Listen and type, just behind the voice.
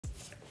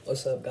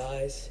What's up,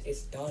 guys?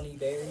 It's Donnie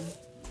Berry.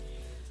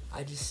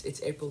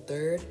 It's April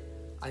 3rd.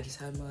 I just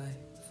had my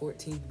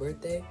 14th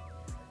birthday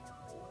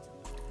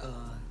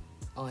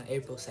on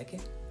April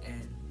 2nd,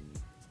 and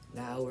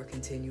now we're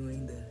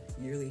continuing the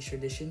yearly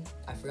tradition.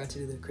 I forgot to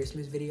do the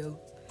Christmas video,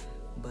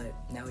 but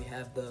now we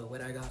have the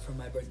what I got from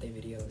my birthday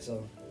video,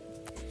 so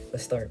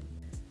let's start.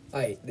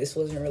 Alright, this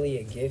wasn't really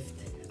a gift.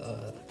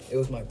 It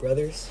was my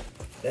brother's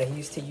that he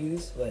used to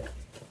use, but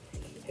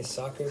his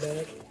soccer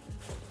bag,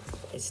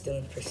 it's still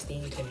in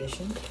pristine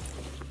condition.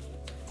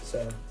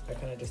 So I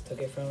kind of just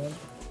took it from him,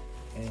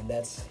 and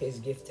that's his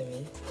gift to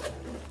me.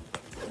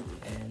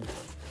 And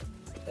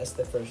that's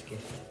the first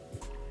gift.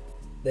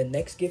 The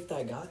next gift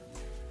I got,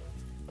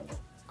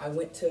 I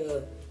went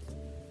to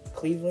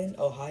Cleveland,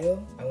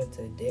 Ohio. I went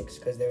to Dick's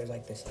because there was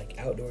like this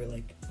outdoor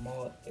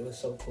mall. It was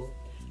so cool.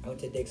 I went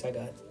to Dick's. I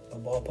got a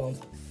ball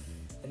pump,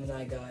 and then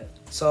I got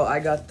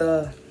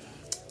the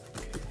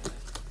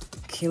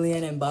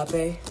Kylian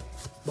Mbappe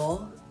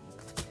ball.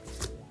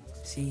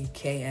 See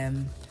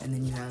KM, and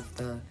then you have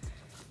the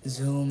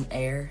Zoom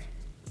Air.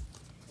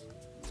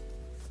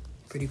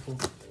 Pretty cool.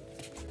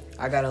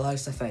 I got a lot of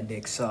stuff at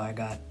Dick's, so I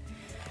got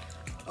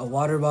a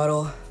water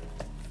bottle.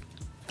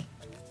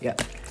 Yeah.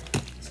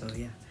 So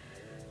yeah.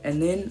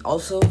 And then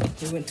also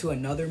we went to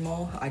another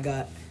mall. I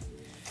got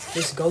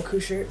this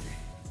Goku shirt.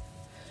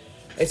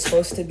 It's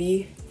supposed to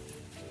be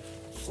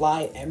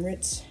Fly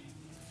Emirates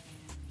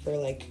for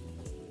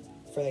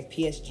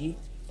PSG,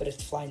 but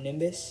it's Fly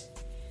Nimbus.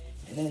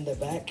 And then in the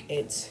back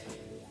it's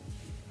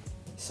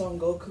Son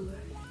Goku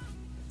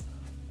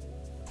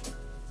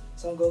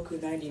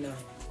 99.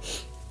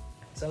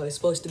 So it's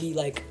supposed to be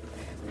like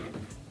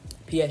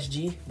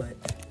PSG, but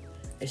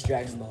it's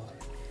Dragon Ball.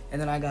 And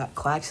then I got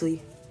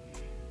Claxley,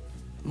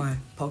 my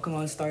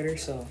Pokemon starter,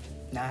 so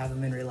now I have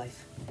him in real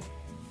life.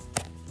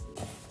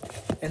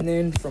 And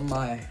then from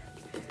my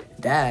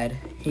dad,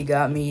 he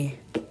got me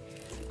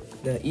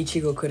the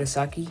Ichigo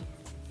Kurosaki.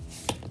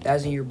 That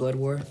was in Your Blood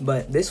War.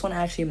 But this one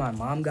actually my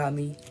mom got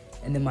me,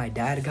 and then my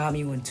dad got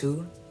me one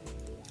too.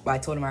 But I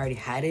told him I already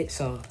had it,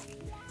 so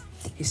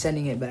he's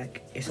sending it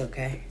back. It's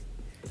okay.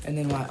 And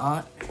then my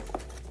aunt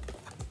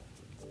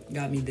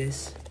got me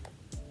this.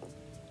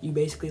 You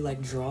basically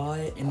draw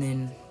it, and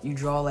then you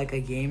draw a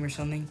game or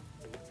something,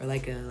 or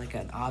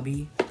an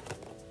obby,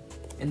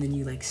 and then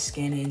you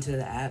scan it into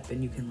the app,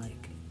 and you can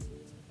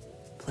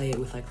play it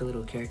with the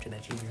little character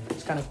that you drew.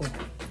 It's kind of cool.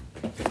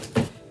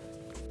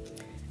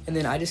 And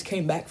then I just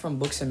came back from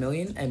Books A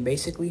Million, and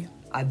basically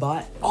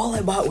all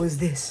I bought was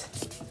this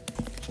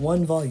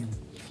one volume,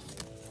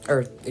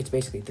 or it's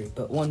basically 3,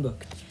 but one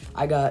book.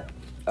 I got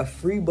a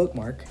free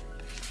bookmark,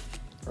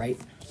 right?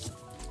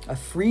 A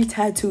free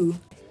tattoo,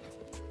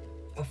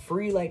 a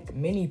free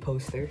mini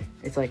poster.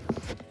 It's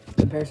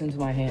comparison to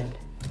my hand,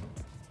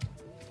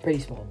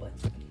 pretty small, but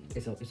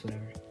it's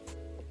whatever.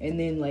 And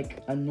then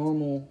a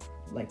normal,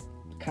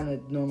 kind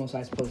of normal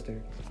size poster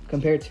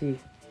compared to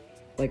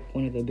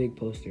one of the big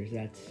posters.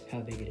 That's how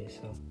big it is.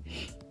 So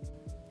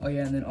oh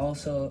yeah, and then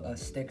also a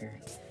sticker,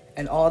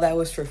 and all that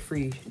was for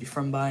free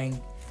from buying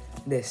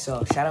this.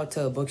 So shout out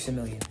to Books A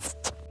Million.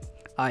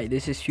 Alright,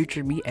 this is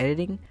future me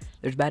editing.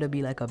 There's about to be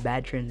a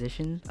bad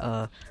transition.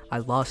 I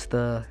lost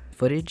the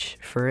footage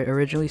for it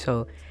originally,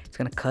 so it's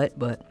gonna cut,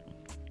 but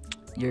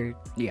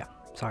yeah,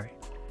 sorry.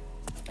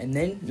 And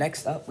then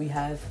next up we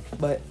got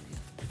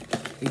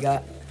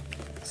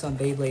some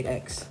Beyblade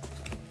X.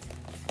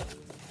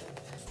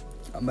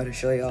 I'm about to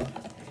show y'all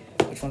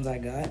which ones I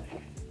got.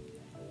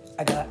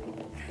 I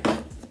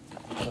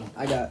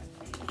got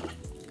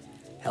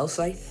Hell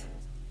Scythe,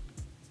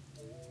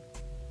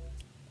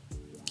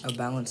 a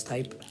balance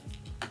type,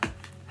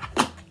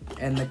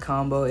 and the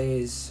combo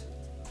is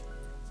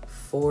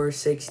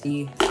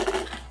 460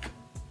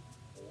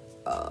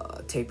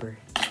 taper.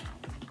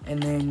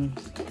 And then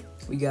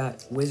we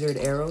got Wizard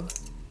Arrow,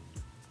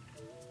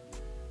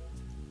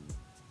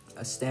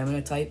 a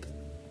stamina type,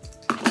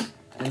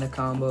 and the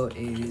combo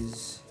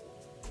is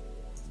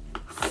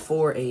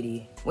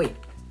 480. Wait,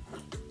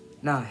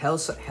 nah, Hell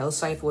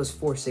Scythe was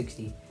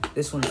 460.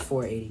 This one's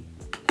 480.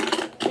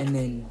 And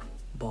then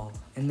Ball.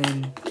 And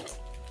then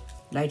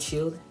Night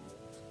Shield,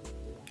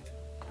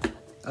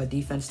 a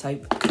defense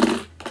type,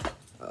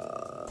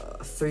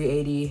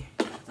 380.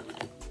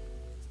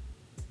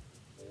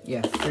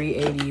 Yeah,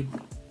 380.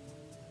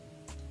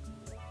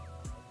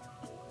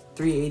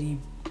 380.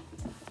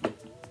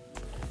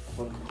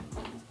 Hold on.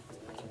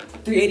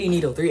 380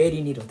 needle.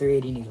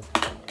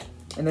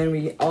 And then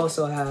we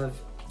also have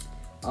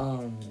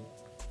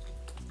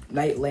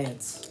Night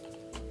Lance,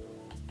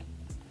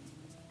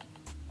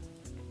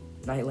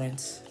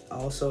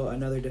 also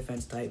another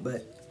defense type,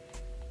 but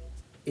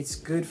it's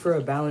good for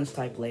a balance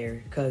type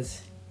layer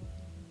because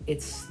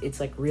it's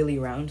really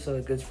round, so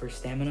it's good for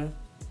stamina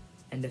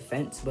and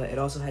defense, but it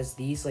also has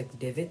these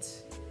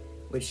divots,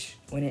 which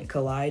when it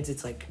collides,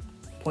 it's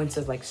points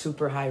of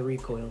super high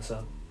recoil,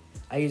 so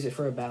I use it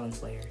for a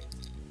balance layer.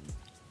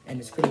 And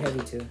it's pretty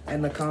heavy too.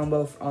 And the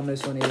combo on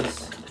this one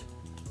is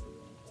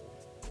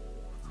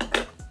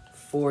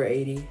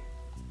 480,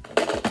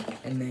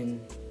 and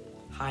then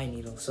high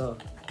needle. So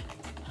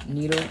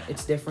needle,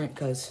 it's different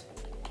because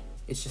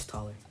it's just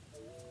taller.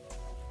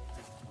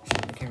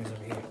 The camera's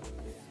over here.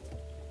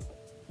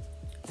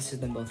 This is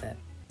them both at.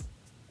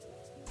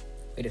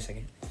 Wait a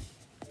second.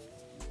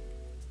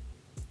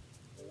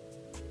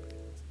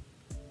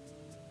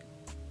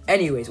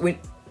 Anyways, when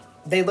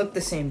they look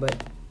the same,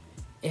 but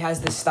it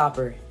has this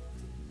stopper.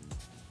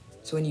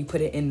 So when you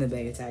put it in the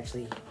bay, it's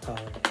actually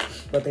taller.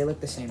 But they look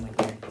the same like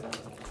there.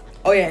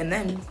 Oh yeah, and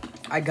then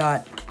I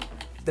got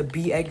the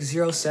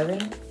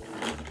BX07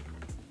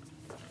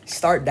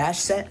 Start Dash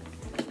set.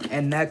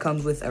 And that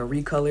comes with a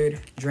recolored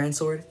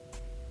Dransword.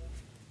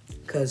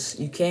 Because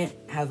you can't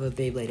have a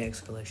Beyblade X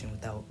collection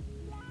without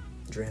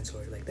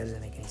Dransword. Like, that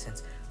doesn't make any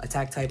sense.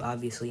 Attack type,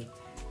 obviously.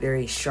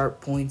 Very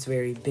sharp points,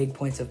 very big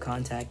points of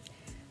contact.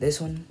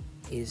 This one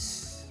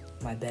is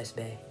my best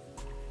bay.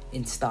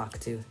 In stock,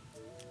 too.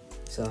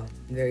 So,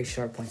 very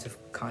sharp points of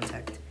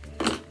contact.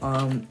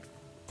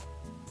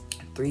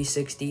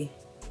 360.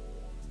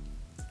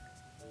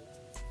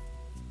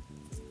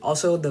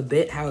 Also, the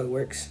bit, how it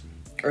works.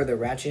 Or the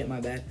ratchet,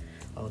 my bad.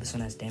 Oh, this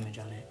one has damage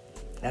on it.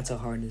 That's how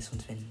hard this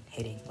one's been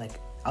hitting. Like,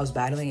 I was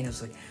battling and it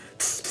was like,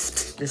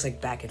 just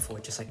like back and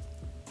forth. Just like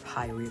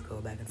high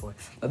recoil back and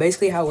forth. But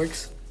basically how it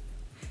works,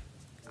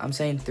 I'm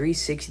saying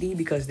 360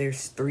 because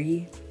there's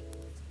 3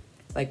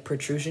 like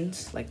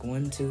protrusions. Like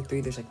 1, 2,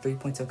 3. There's like 3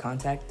 points of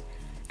contact.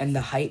 And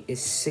the height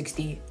is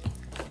 60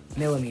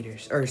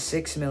 millimeters. Or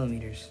 6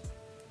 millimeters.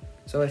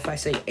 So if I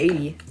say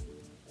 80,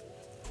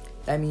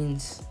 that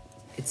means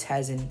it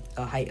has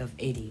a height of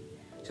 80.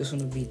 So this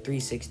one would be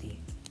 360.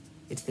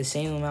 It's the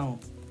same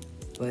amount,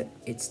 but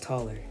it's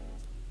taller.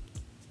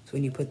 So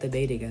when you put the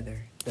bay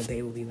together, the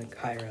bay will be like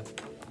higher up.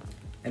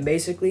 And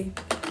basically,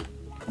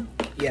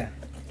 yeah.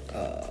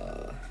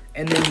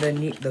 And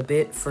then the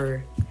bit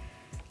for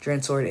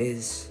Dransword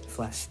is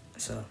flat,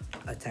 so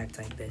attack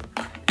type bit.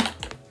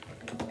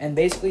 And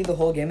basically the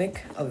whole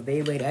gimmick of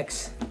Beyblade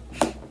X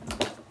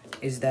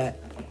is that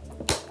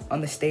on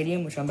the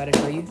stadium, which I'm about to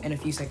show you in a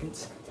few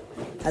seconds,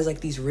 has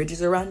like these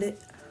ridges around it,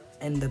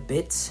 and the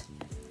bits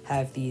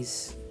have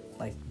these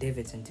like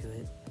divots into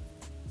it.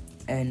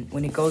 And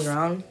when it goes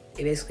around,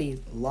 it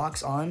basically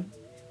locks on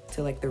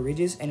to like the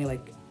ridges, and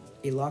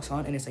it locks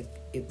on, and it's like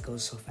it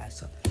goes so fast.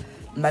 So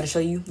I'm about to show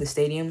you the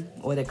stadium,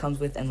 what it comes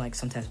with, and like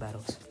some test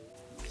battles.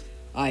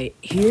 Alright,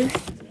 here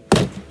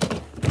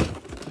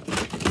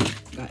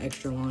got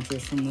extra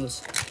launchers from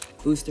those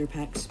booster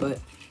packs, but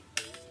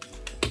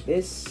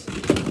this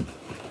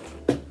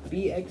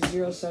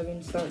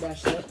BX07 Start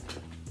Dash set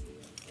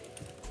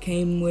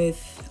came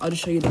with, I'll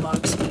just show you the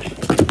box.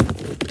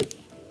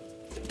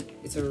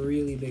 It's a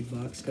really big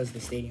box because the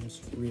stadium's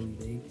really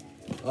big.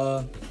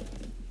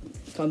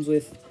 Comes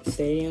with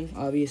stadium,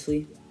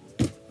 obviously.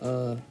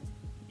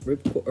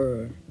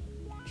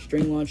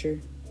 String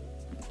launcher,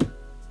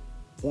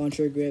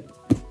 launcher grip,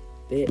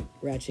 bit,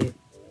 ratchet,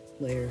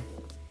 layer.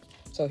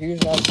 So here's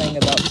what I was saying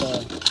about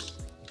the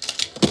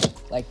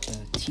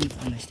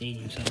teeth on the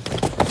stadium. So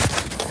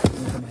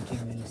look at my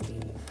camera in the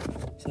stadium.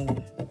 So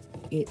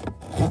it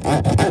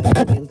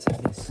looks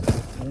like this.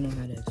 I don't know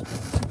how to explain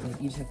it.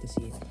 Like, you just have to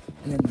see it.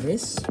 And then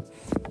this,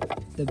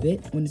 the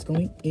bit, when it's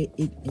going,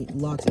 it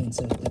locks in.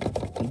 So like,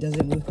 it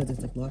doesn't move because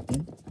it's like locked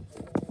in.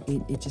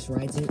 It just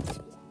rides it.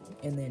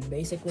 And then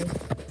basically,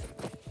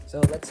 so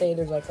let's say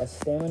there's like a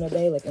stamina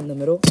bay like in the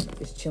middle,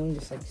 just chilling,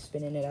 just like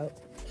spinning it out.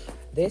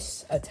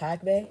 This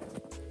attack bay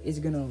is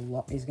gonna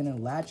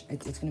latch.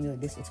 It's gonna be like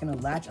this. It's gonna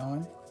latch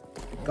on,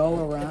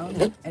 go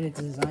around, and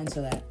it's designed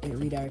so that it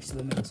redirects to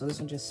the middle. So this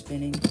one just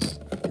spinning,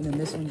 and then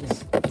this one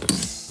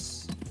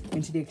just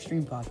into the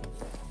extreme pocket,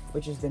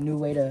 which is the new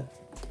way to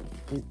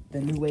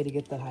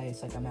get the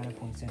highest like amount of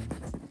points in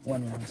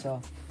one round.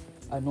 So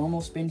a normal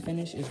spin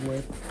finish is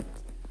worth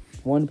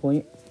 1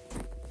 point.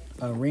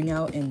 A ring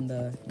out in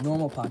the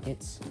normal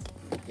pockets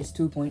is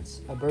 2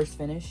 points. A burst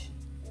finish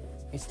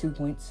is 2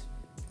 points.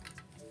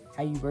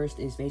 How you burst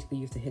is basically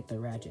you have to hit the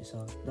ratchet.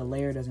 So the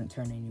layer doesn't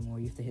turn anymore.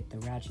 You have to hit the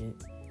ratchet.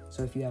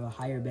 So if you have a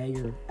higher bay,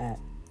 you're at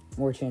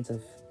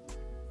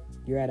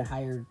a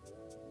higher.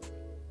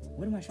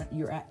 What am I trying?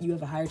 You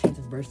have a higher chance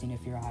of bursting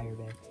if you're a higher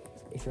bay,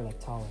 if you're like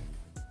taller.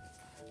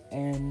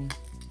 And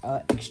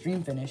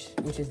extreme finish,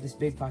 which is this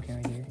big pocket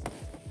right here,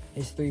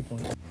 is 3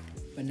 points.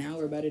 But now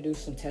we're about to do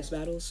some test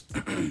battles.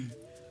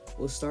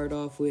 We'll start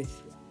off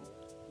with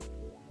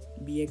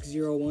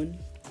BX01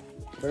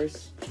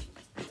 versus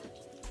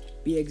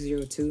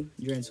BX02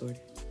 Dransword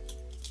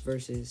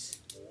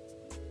versus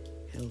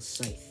Hell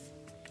Scythe.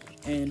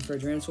 And for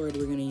Dransword,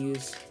 we're gonna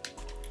use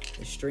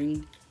the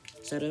string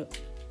setup,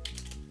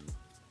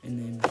 and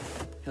then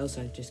Hell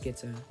Scythe just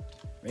gets a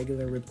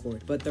regular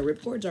ripcord. But the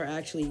ripcords are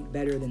actually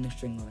better than the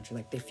string launcher.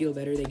 Like, they feel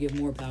better, they give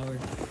more power.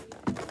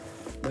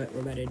 But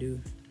we're about to do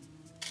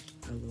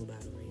a little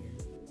battle right here.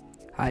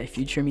 Hi,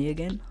 future me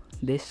again.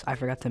 This I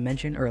forgot to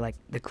mention, or like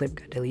the clip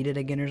got deleted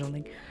again or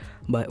something.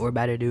 But we're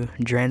about to do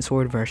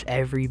Dransword versus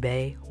every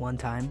bay one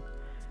time.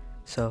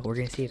 So we're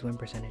gonna see its win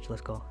percentage.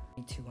 Let's go.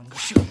 3, 2, 1, go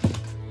shoot.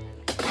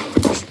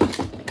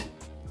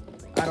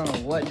 I don't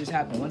know what just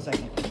happened. 1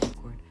 second.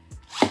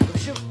 Go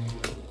shoot.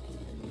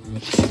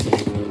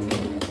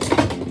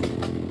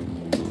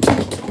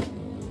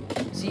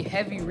 See,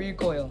 heavy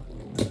recoil.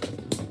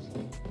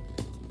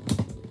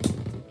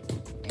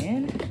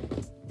 And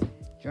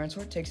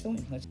Dransword takes the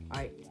win.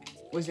 Alright,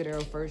 Wizard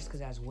Arrow first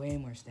because it has way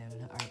more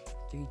stamina. Alright,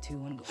 3, 2,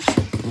 1, go. 3,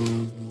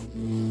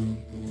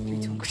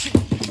 2, 1, go.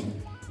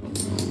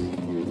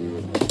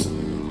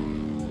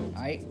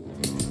 Alright.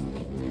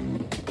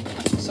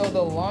 So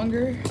the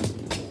longer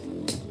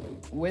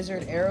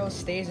Wizard Arrow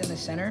stays in the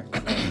center,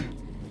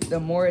 the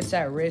more it's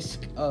at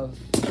risk of,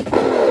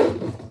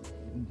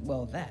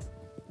 well, that.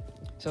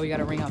 So we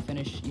got a ring out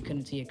finish. You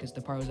couldn't see it because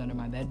the part was under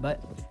my bed,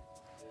 but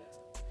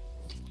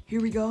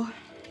here we go.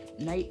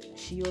 Knight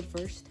Shield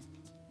first.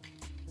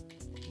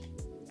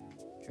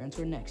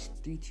 Dransword next.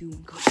 3, 2,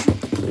 1, go shoot.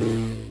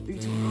 3,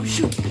 2, 1, go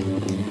shoot.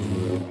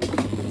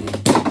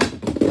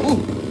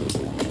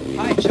 Ooh.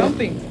 High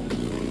jumping.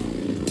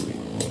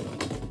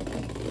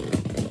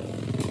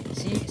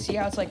 See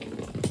how it's like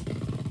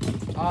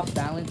off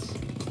balance?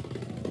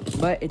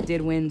 But it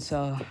did win,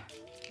 so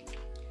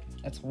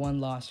that's one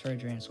loss for a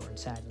Dransword,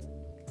 sadly.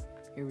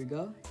 Here we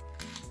go.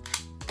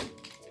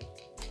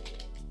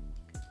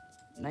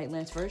 Knight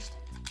Lance first.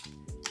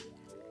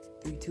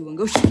 3, 2, 1,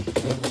 go shoot. 3,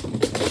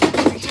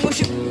 2, 1, go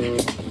shoot.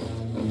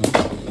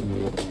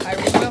 High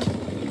recoil.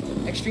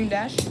 Extreme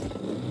dash.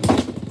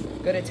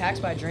 Good attacks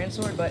by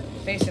Dransword, but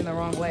facing the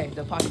wrong way.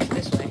 The pocket's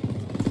this way.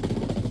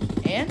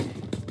 And,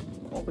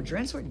 oh, but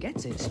Dransword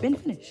gets it. Spin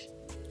finish.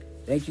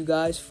 Thank you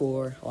guys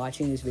for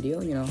watching this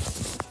video. You know,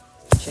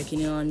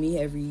 checking in on me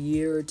every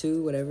year or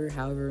two, whatever,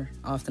 however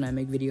often I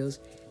make videos.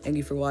 Thank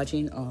you for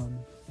watching. I'm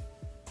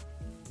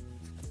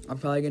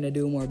probably gonna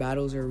do more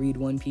battles or read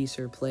One Piece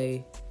or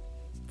play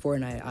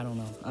Fortnite. I don't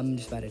know. I'm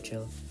just about to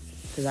chill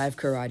because I have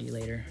karate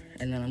later,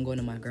 and then I'm going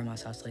to my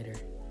grandma's house later.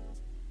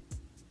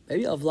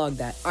 Maybe I'll vlog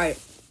that. All right.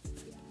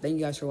 Thank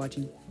you guys for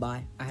watching.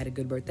 Bye. I had a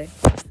good birthday.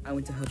 I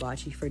went to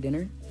Hibachi for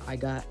dinner.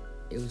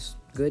 It was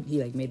good.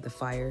 He like made the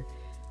fire.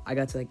 I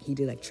got to like, he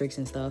did like tricks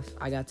and stuff.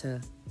 I got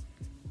to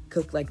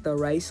cook like the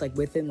rice like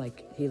with him.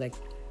 Like he let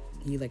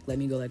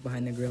me go like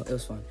behind the grill. It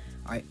was fun.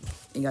 All right.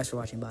 Thank you guys for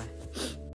watching. Bye.